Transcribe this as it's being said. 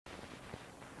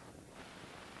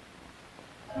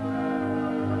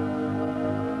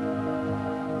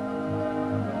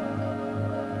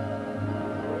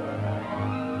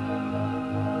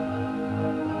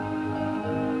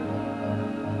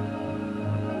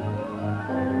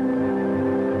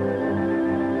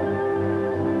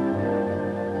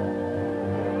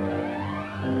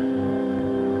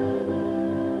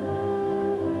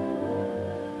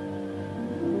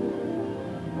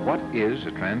is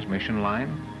a transmission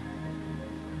line?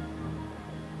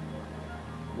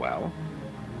 Well,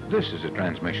 this is a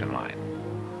transmission line.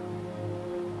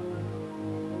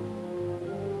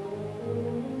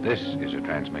 This is a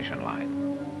transmission line.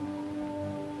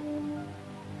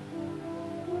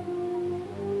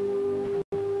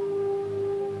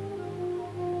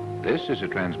 This is a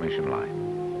transmission line.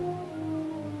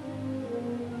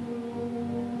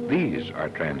 These are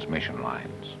transmission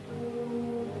lines.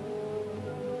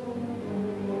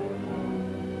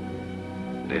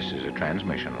 This is a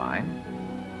transmission line.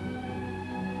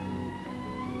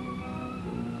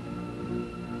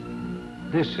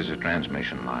 This is a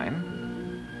transmission line.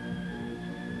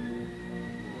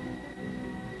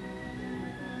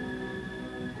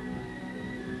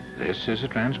 This is a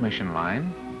transmission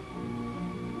line.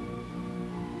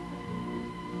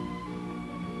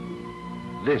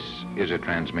 This is a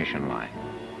transmission line.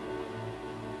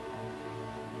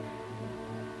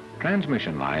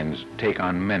 Transmission lines take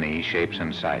on many shapes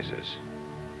and sizes.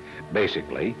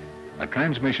 Basically, a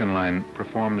transmission line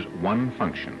performs one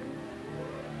function.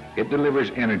 It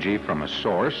delivers energy from a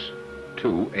source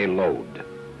to a load.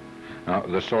 Now,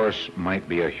 the source might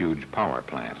be a huge power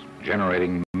plant,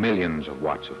 generating millions of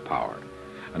watts of power,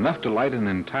 enough to light an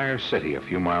entire city a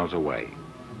few miles away.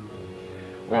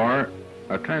 Or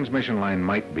a transmission line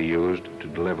might be used to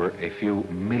deliver a few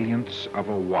millionths of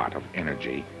a watt of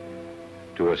energy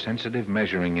to a sensitive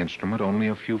measuring instrument only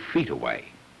a few feet away.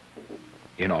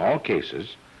 In all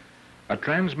cases, a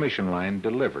transmission line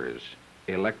delivers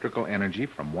electrical energy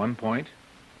from one point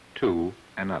to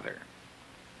another.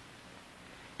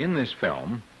 In this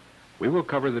film, we will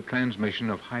cover the transmission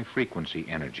of high-frequency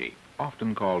energy,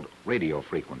 often called radio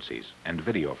frequencies and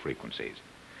video frequencies.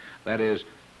 That is,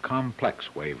 complex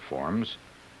waveforms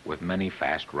with many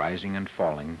fast rising and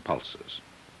falling pulses.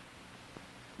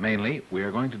 Mainly, we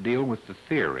are going to deal with the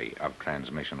theory of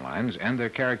transmission lines and their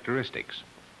characteristics.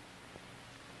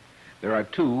 There are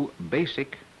two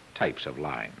basic types of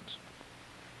lines: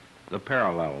 the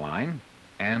parallel line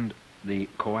and the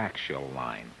coaxial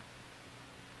line.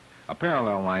 A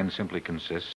parallel line simply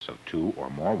consists of two or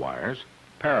more wires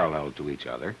parallel to each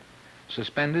other,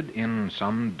 suspended in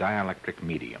some dielectric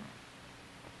medium.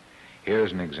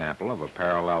 Here's an example of a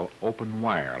parallel open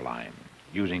wire line,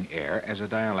 using air as a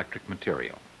dielectric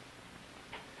material.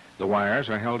 The wires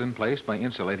are held in place by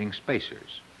insulating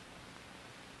spacers.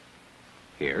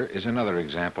 Here is another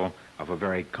example of a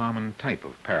very common type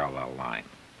of parallel line.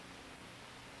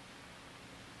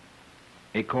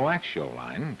 A coaxial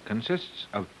line consists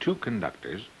of two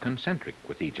conductors concentric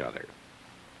with each other.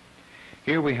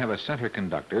 Here we have a center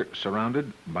conductor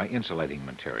surrounded by insulating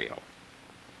material.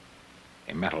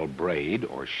 A metal braid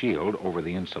or shield over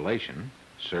the insulation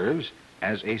serves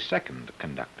as a second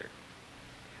conductor.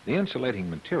 The insulating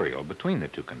material between the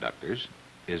two conductors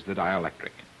is the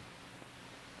dielectric.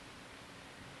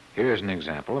 Here is an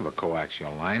example of a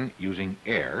coaxial line using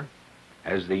air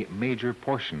as the major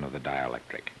portion of the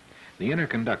dielectric. The inner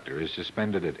conductor is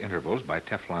suspended at intervals by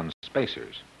Teflon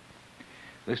spacers.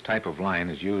 This type of line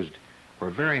is used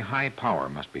where very high power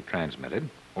must be transmitted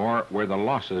or where the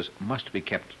losses must be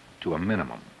kept to a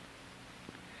minimum.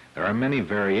 There are many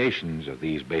variations of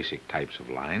these basic types of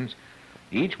lines,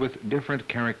 each with different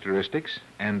characteristics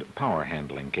and power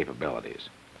handling capabilities.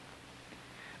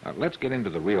 Let's get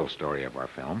into the real story of our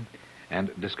film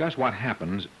and discuss what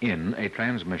happens in a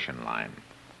transmission line.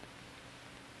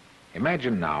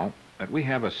 Imagine now that we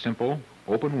have a simple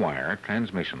open wire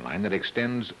transmission line that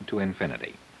extends to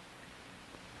infinity.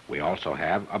 We also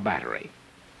have a battery.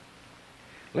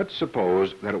 Let's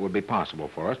suppose that it would be possible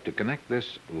for us to connect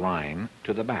this line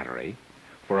to the battery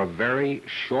for a very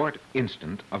short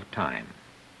instant of time.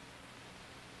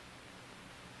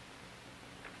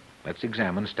 Let's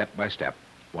examine step by step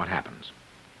what happens.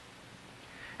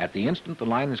 At the instant the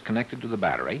line is connected to the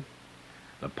battery,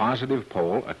 the positive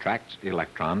pole attracts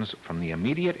electrons from the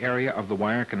immediate area of the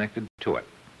wire connected to it.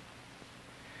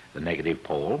 The negative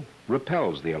pole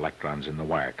repels the electrons in the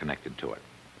wire connected to it.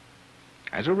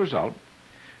 As a result,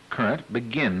 current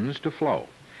begins to flow,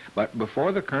 but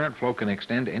before the current flow can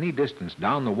extend any distance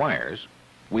down the wires,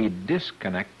 we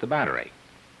disconnect the battery.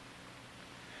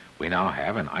 We now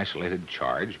have an isolated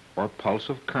charge or pulse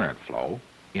of current flow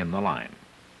in the line.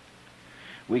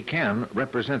 We can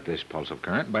represent this pulse of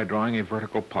current by drawing a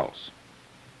vertical pulse.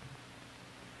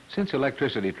 Since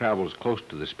electricity travels close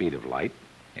to the speed of light,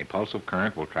 a pulse of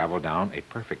current will travel down a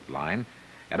perfect line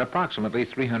at approximately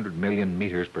 300 million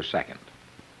meters per second.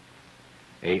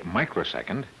 A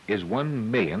microsecond is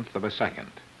 1/millionth of a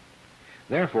second.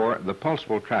 Therefore, the pulse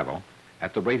will travel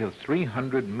at the rate of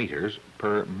 300 meters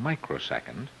per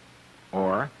microsecond,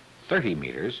 or 30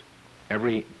 meters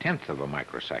every 1/10 of a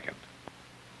microsecond.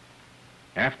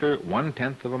 After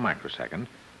 1/10 of a microsecond,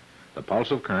 the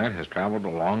pulse of current has traveled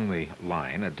along the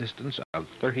line a distance of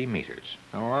 30 meters,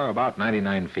 or about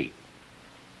 99 feet.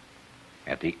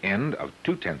 At the end of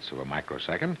 2/10 of a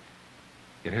microsecond,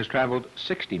 it has traveled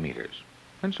 60 meters,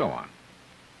 and so on.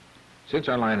 Since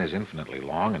our line is infinitely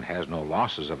long and has no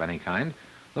losses of any kind,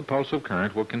 the pulse of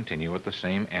current will continue at the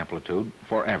same amplitude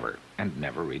forever and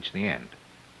never reach the end.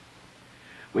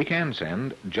 We can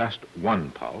send just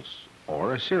one pulse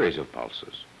or a series of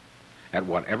pulses at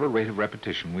whatever rate of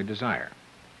repetition we desire.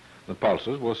 The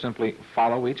pulses will simply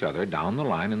follow each other down the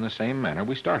line in the same manner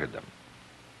we started them.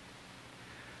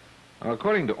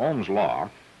 According to Ohm's law,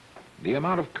 the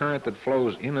amount of current that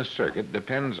flows in a circuit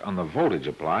depends on the voltage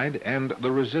applied and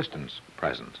the resistance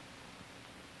present.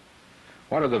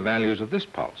 What are the values of this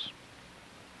pulse?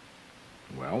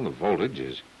 Well, the voltage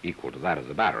is equal to that of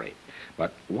the battery.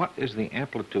 But what is the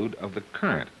amplitude of the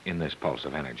current in this pulse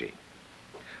of energy?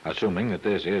 Assuming that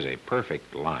this is a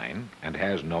perfect line and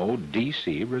has no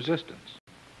DC resistance.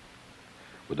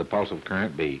 Would the pulse of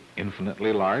current be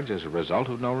infinitely large as a result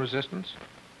of no resistance?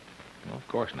 Well, of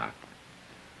course not.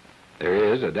 There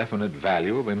is a definite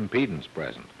value of impedance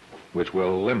present, which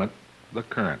will limit the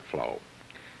current flow.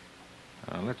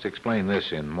 Let's explain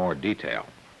this in more detail.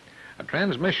 A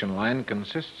transmission line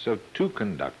consists of two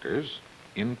conductors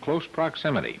in close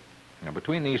proximity. Now,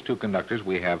 between these two conductors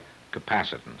we have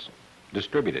capacitance,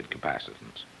 distributed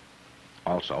capacitance.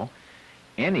 Also,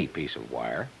 any piece of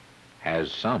wire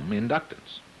has some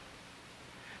inductance.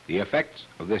 The effects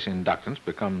of this inductance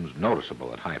becomes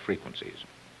noticeable at high frequencies.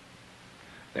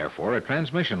 Therefore, a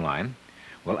transmission line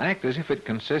will act as if it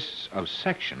consists of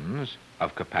sections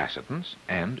of capacitance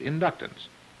and inductance.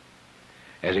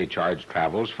 As a charge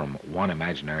travels from one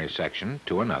imaginary section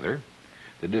to another,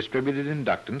 the distributed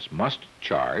inductance must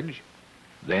charge,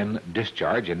 then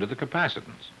discharge into the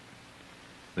capacitance.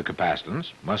 The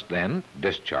capacitance must then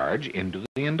discharge into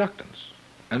the inductance,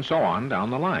 and so on down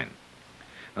the line.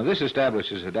 Now, this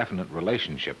establishes a definite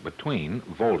relationship between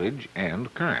voltage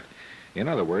and current. In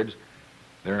other words,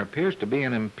 there appears to be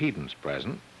an impedance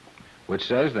present which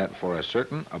says that for a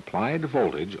certain applied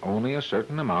voltage, only a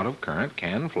certain amount of current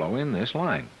can flow in this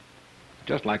line,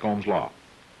 just like Ohm's law.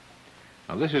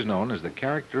 Now, this is known as the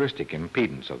characteristic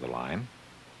impedance of the line,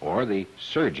 or the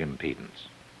surge impedance.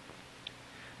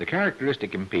 The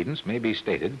characteristic impedance may be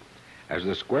stated as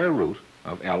the square root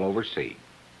of L over C,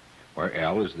 where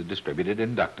L is the distributed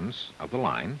inductance of the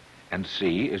line and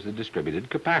C is the distributed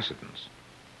capacitance.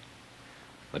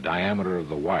 The diameter of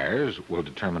the wires will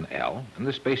determine L, and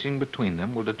the spacing between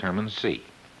them will determine C.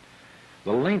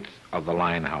 The length of the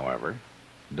line, however,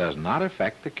 does not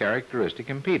affect the characteristic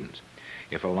impedance.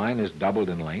 If a line is doubled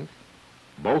in length,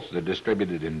 both the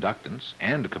distributed inductance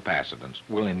and capacitance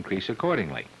will increase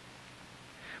accordingly.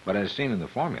 But as seen in the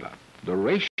formula, the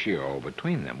ratio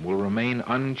between them will remain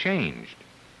unchanged.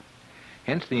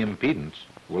 Hence, the impedance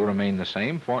will remain the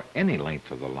same for any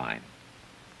length of the line.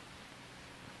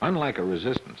 Unlike a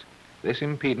resistance, this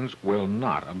impedance will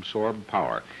not absorb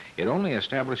power. It only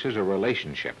establishes a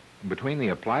relationship between the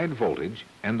applied voltage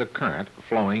and the current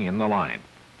flowing in the line.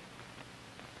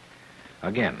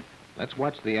 Again, let's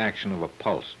watch the action of a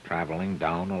pulse traveling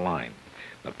down a line.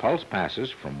 The pulse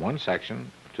passes from one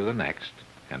section to the next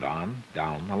and on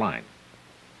down the line.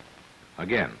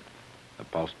 Again, the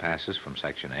pulse passes from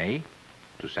section A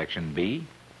to section B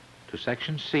to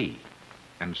section C,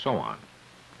 and so on.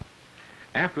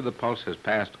 After the pulse has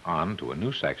passed on to a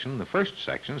new section, the first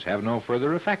sections have no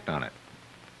further effect on it.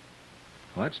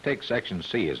 Let's take section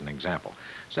C as an example.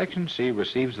 Section C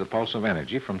receives the pulse of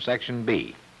energy from section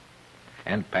B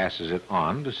and passes it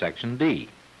on to section D.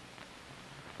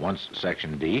 Once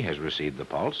section D has received the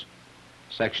pulse,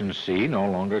 section C no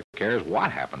longer cares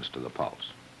what happens to the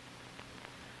pulse.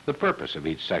 The purpose of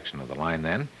each section of the line,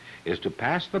 then, is to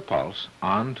pass the pulse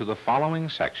on to the following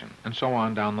section, and so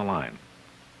on down the line,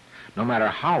 no matter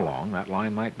how long that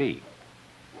line might be.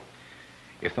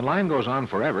 If the line goes on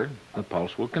forever, the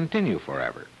pulse will continue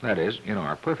forever. That is, in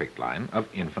our perfect line of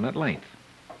infinite length.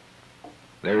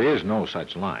 There is no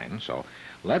such line, so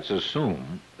let's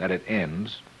assume that it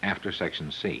ends after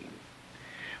section C.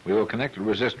 We will connect a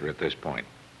resistor at this point.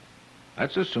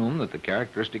 Let's assume that the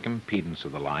characteristic impedance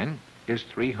of the line is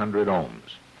 300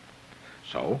 ohms.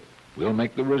 So we'll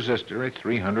make the resistor a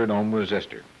 300 ohm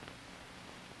resistor.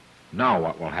 Now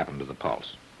what will happen to the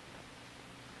pulse?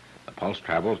 The pulse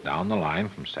travels down the line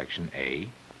from section A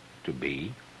to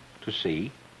B to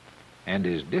C and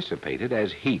is dissipated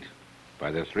as heat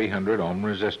by the 300 ohm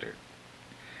resistor.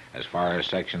 As far as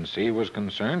section C was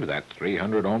concerned, that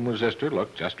 300 ohm resistor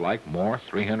looked just like more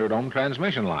 300 ohm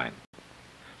transmission line.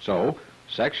 So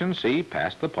section C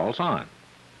passed the pulse on.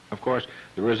 Of course,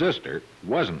 the resistor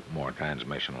wasn't more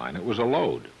transmission line. It was a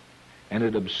load, and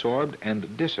it absorbed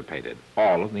and dissipated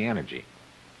all of the energy.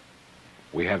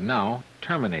 We have now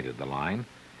terminated the line,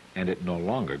 and it no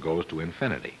longer goes to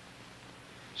infinity.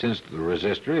 Since the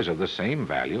resistor is of the same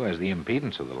value as the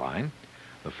impedance of the line,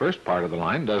 the first part of the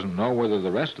line doesn't know whether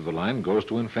the rest of the line goes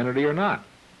to infinity or not.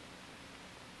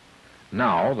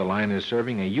 Now the line is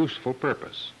serving a useful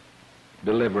purpose,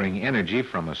 delivering energy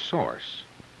from a source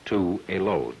to a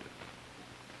load.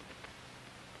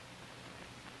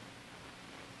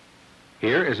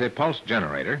 Here is a pulse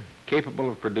generator capable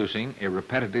of producing a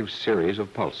repetitive series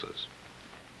of pulses,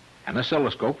 an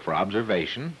oscilloscope for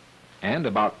observation, and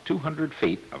about 200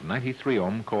 feet of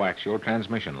 93-ohm coaxial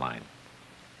transmission line.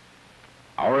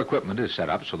 Our equipment is set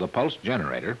up so the pulse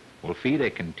generator will feed a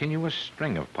continuous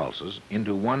string of pulses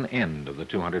into one end of the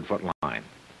 200-foot line.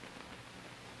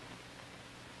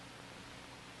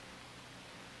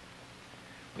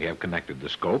 We have connected the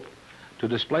scope to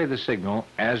display the signal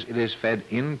as it is fed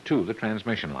into the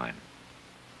transmission line.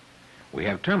 We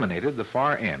have terminated the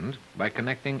far end by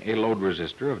connecting a load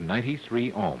resistor of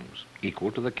 93 ohms,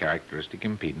 equal to the characteristic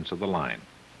impedance of the line.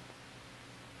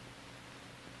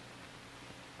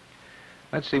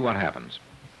 Let's see what happens.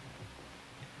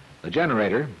 The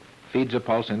generator feeds a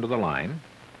pulse into the line.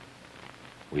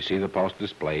 We see the pulse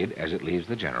displayed as it leaves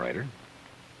the generator.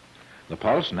 The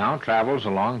pulse now travels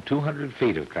along 200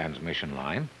 feet of transmission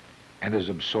line and is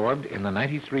absorbed in the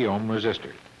 93 ohm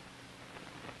resistor.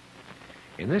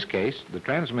 In this case, the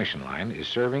transmission line is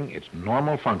serving its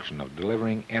normal function of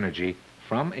delivering energy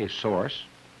from a source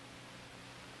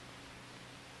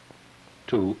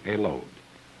to a load.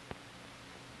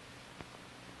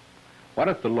 What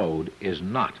if the load is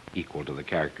not equal to the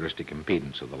characteristic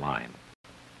impedance of the line?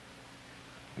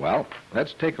 Well,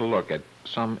 let's take a look at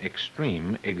some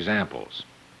extreme examples.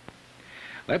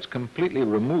 Let's completely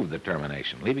remove the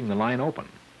termination, leaving the line open.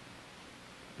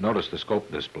 Notice the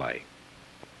scope display.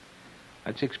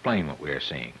 Let's explain what we are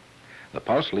seeing. The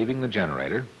pulse leaving the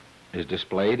generator is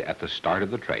displayed at the start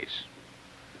of the trace.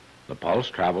 The pulse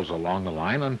travels along the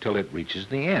line until it reaches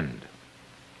the end.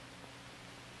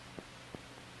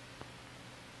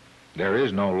 There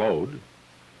is no load,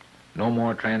 no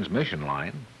more transmission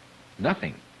line,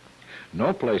 nothing.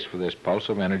 No place for this pulse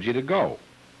of energy to go.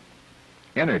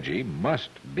 Energy must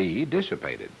be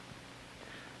dissipated.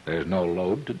 There's no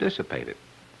load to dissipate it.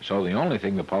 So the only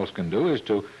thing the pulse can do is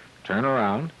to turn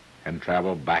around and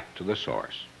travel back to the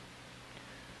source.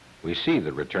 We see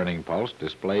the returning pulse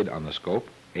displayed on the scope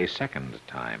a second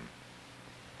time.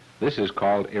 This is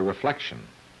called a reflection.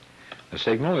 The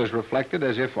signal is reflected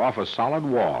as if off a solid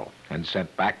wall and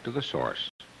sent back to the source.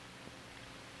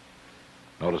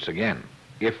 Notice again,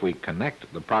 if we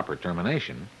connect the proper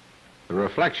termination, the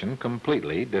reflection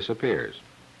completely disappears.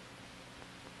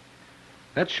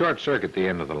 Let's short circuit the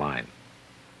end of the line.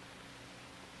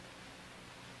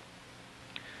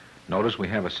 Notice we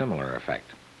have a similar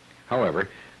effect. However,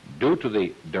 due to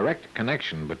the direct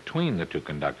connection between the two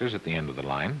conductors at the end of the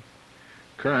line,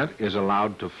 current is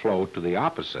allowed to flow to the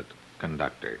opposite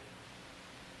conductor.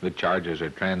 The charges are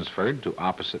transferred to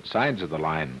opposite sides of the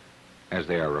line as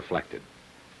they are reflected.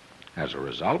 As a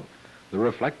result, the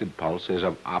reflected pulse is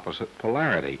of opposite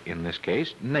polarity, in this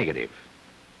case, negative.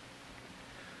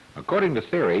 According to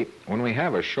theory, when we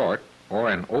have a short or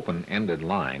an open-ended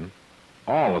line,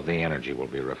 all of the energy will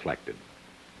be reflected.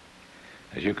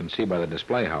 As you can see by the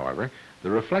display, however, the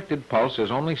reflected pulse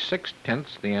is only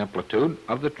 6/10 the amplitude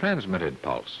of the transmitted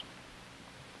pulse.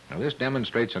 Now, this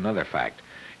demonstrates another fact.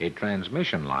 A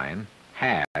transmission line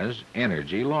has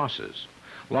energy losses.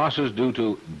 Losses due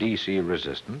to DC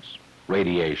resistance,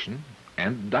 radiation,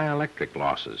 and dielectric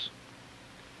losses.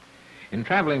 In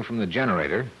traveling from the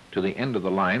generator to the end of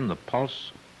the line, the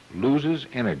pulse loses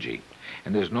energy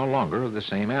and is no longer of the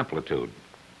same amplitude.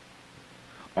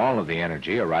 All of the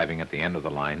energy arriving at the end of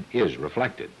the line is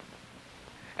reflected.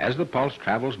 As the pulse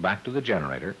travels back to the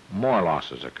generator, more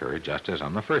losses occur, just as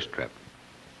on the first trip.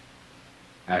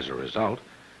 As a result,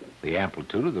 the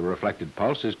amplitude of the reflected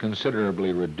pulse is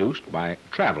considerably reduced by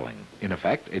traveling, in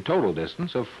effect, a total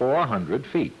distance of 400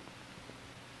 feet.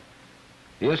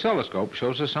 The oscilloscope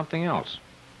shows us something else.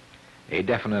 A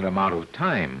definite amount of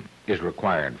time is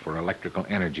required for electrical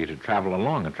energy to travel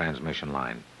along a transmission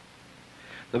line.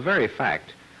 The very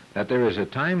fact that there is a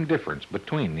time difference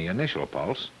between the initial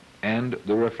pulse and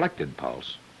the reflected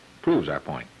pulse proves our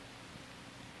point.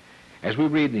 As we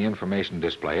read the information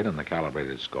displayed on the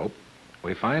calibrated scope,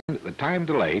 we find the time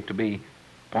delay to be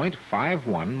 0.51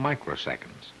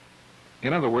 microseconds.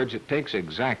 In other words, it takes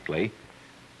exactly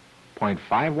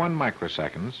 0.51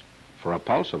 microseconds for a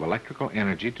pulse of electrical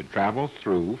energy to travel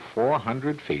through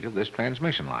 400 feet of this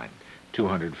transmission line,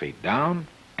 200 feet down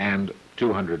and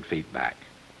 200 feet back.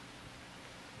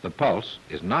 The pulse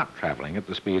is not traveling at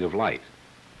the speed of light,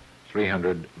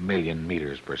 300 million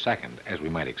meters per second, as we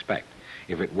might expect.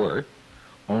 If it were,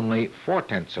 only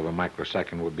 4/10 of a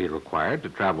microsecond would be required to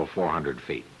travel 400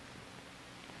 feet.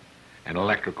 An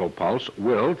electrical pulse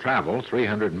will travel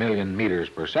 300 million meters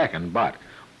per second, but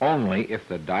only if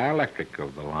the dielectric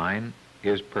of the line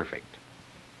is perfect.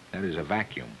 That is a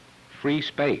vacuum, free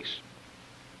space.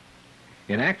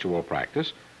 In actual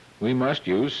practice, we must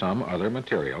use some other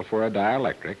material for a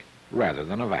dielectric rather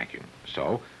than a vacuum.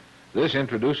 So, this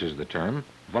introduces the term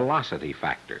velocity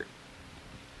factor.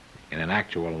 In an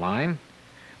actual line,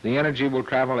 the energy will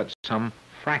travel at some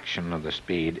fraction of the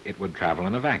speed it would travel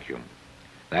in a vacuum.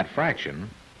 That fraction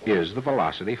is the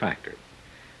velocity factor.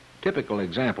 Typical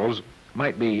examples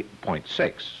might be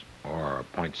 0.6 or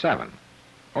 0.7,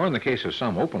 or in the case of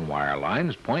some open wire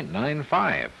lines,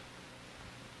 0.95.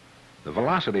 The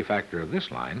velocity factor of this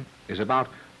line is about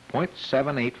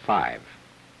 0.785.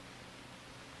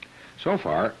 So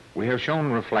far, we have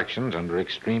shown reflections under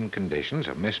extreme conditions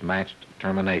of mismatched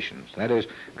terminations, that is,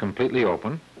 completely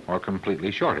open or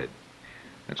completely shorted.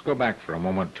 Let's go back for a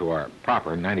moment to our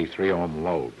proper 93 ohm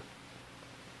load.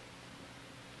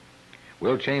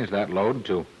 We'll change that load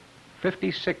to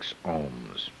 56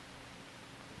 ohms.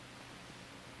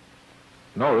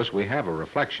 Notice we have a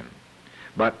reflection,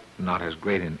 but not as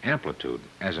great in amplitude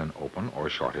as an open or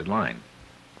shorted line.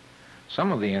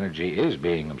 Some of the energy is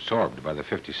being absorbed by the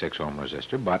 56 ohm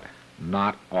resistor, but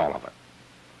not all of it.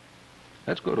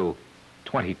 Let's go to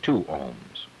 22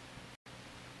 ohms.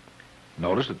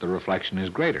 Notice that the reflection is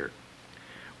greater.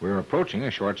 We're approaching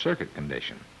a short circuit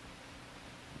condition.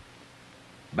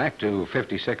 Back to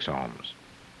 56 ohms.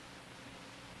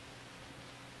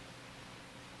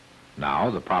 Now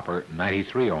the proper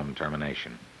 93 ohm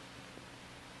termination.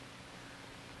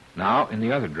 Now in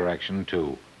the other direction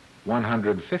to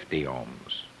 150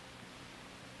 ohms.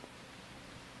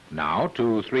 Now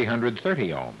to 330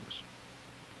 ohms.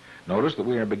 Notice that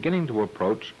we are beginning to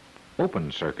approach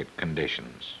open circuit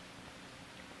conditions.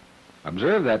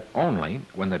 Observe that only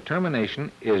when the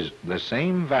termination is the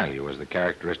same value as the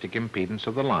characteristic impedance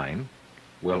of the line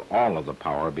will all of the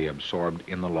power be absorbed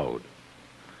in the load.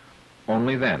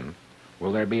 Only then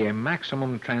will there be a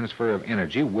maximum transfer of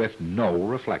energy with no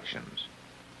reflections.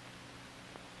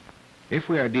 If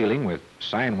we are dealing with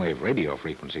sine wave radio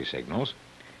frequency signals,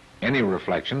 any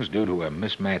reflections due to a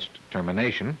mismatched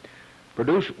termination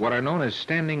produce what are known as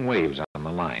standing waves on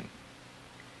the line.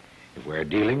 If we are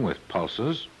dealing with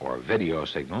pulses or video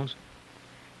signals,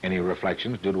 any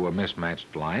reflections due to a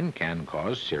mismatched line can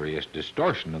cause serious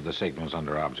distortion of the signals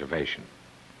under observation.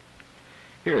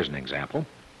 Here's an example.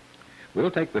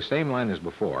 We'll take the same line as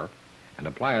before and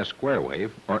apply a square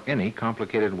wave or any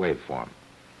complicated waveform.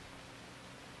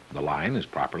 The line is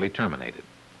properly terminated.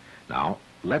 Now,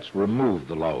 let's remove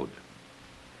the load.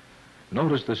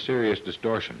 Notice the serious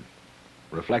distortion.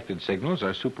 Reflected signals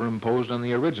are superimposed on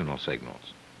the original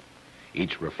signals.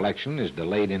 Each reflection is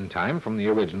delayed in time from the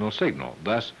original signal,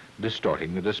 thus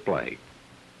distorting the display.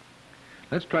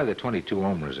 Let's try the 22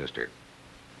 ohm resistor.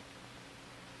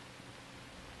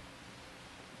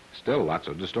 Still lots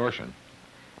of distortion.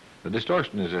 The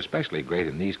distortion is especially great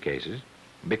in these cases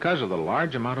because of the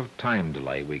large amount of time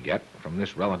delay we get from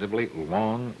this relatively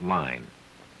long line.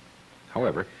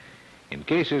 However, in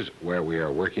cases where we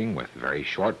are working with very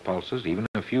short pulses, even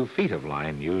a few feet of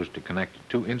line used to connect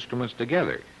two instruments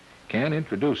together can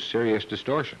introduce serious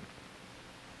distortion.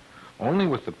 Only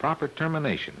with the proper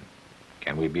termination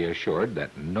can we be assured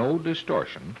that no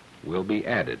distortion will be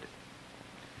added.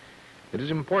 It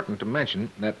is important to mention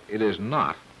that it is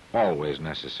not always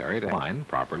necessary to have a line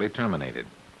properly terminated.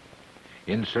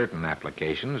 In certain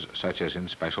applications, such as in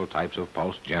special types of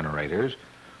pulse generators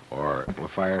or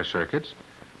amplifier circuits,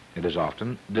 it is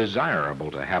often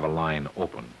desirable to have a line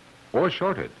open or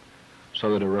shorted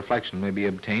so that a reflection may be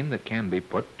obtained that can be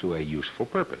put to a useful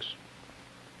purpose.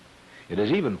 It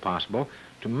is even possible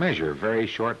to measure very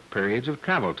short periods of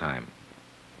travel time.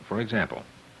 For example,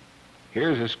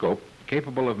 here's a scope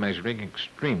capable of measuring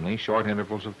extremely short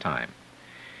intervals of time.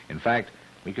 In fact,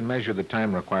 we can measure the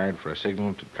time required for a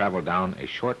signal to travel down a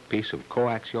short piece of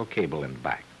coaxial cable and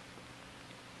back.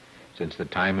 Since the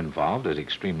time involved is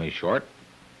extremely short,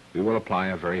 we will apply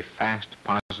a very fast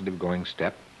positive going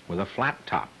step with a flat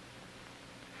top.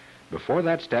 Before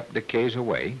that step decays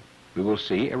away, we will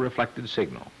see a reflected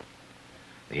signal.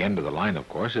 The end of the line, of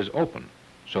course, is open,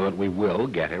 so that we will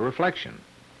get a reflection.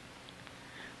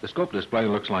 The scope display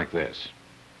looks like this.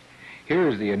 Here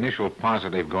is the initial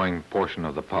positive going portion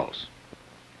of the pulse.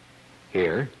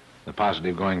 Here, the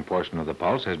positive going portion of the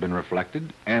pulse has been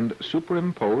reflected and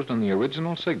superimposed on the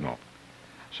original signal,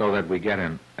 so that we get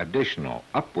an additional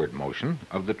upward motion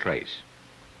of the trace.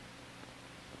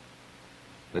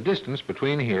 The distance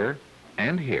between here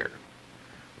and here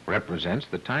represents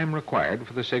the time required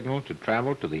for the signal to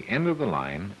travel to the end of the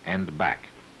line and back.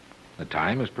 The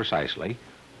time is precisely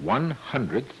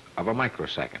 1/100th of a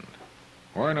microsecond,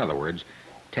 or in other words,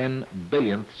 10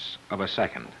 billionths of a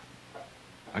second.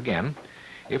 Again,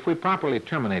 if we properly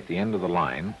terminate the end of the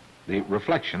line, the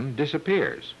reflection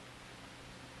disappears.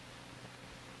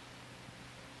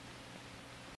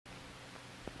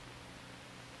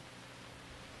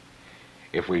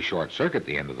 If we short-circuit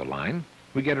the end of the line,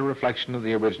 we get a reflection of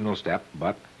the original step,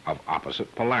 but of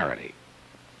opposite polarity.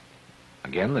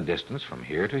 Again, the distance from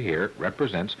here to here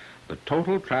represents the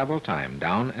total travel time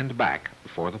down and back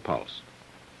for the pulse.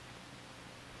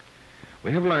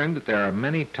 We have learned that there are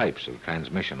many types of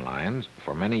transmission lines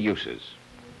for many uses,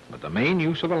 but the main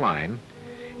use of a line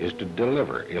is to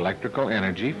deliver electrical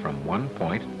energy from one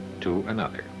point to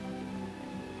another.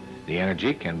 The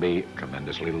energy can be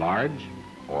tremendously large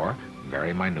or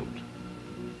very minute.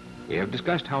 We have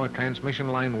discussed how a transmission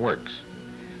line works,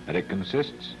 that it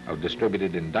consists of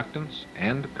distributed inductance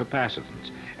and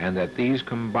capacitance, and that these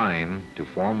combine to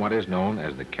form what is known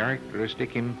as the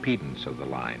characteristic impedance of the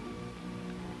line.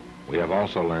 We have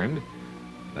also learned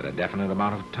that a definite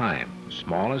amount of time,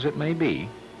 small as it may be,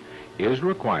 is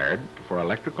required for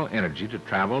electrical energy to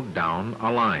travel down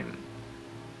a line.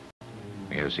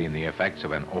 We have seen the effects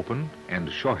of an open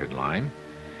and shorted line,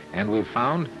 and we've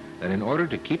found that in order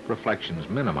to keep reflections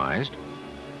minimized,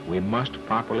 we must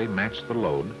properly match the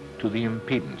load to the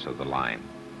impedance of the line.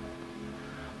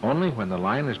 Only when the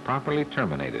line is properly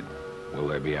terminated will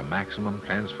there be a maximum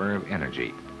transfer of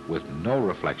energy with no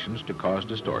reflections to cause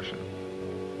distortion.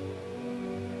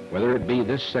 Whether it be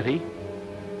this city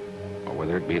or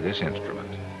whether it be this instrument,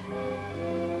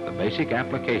 the basic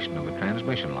application of a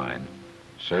transmission line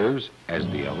serves as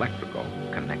the electrical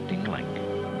connecting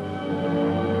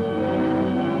link.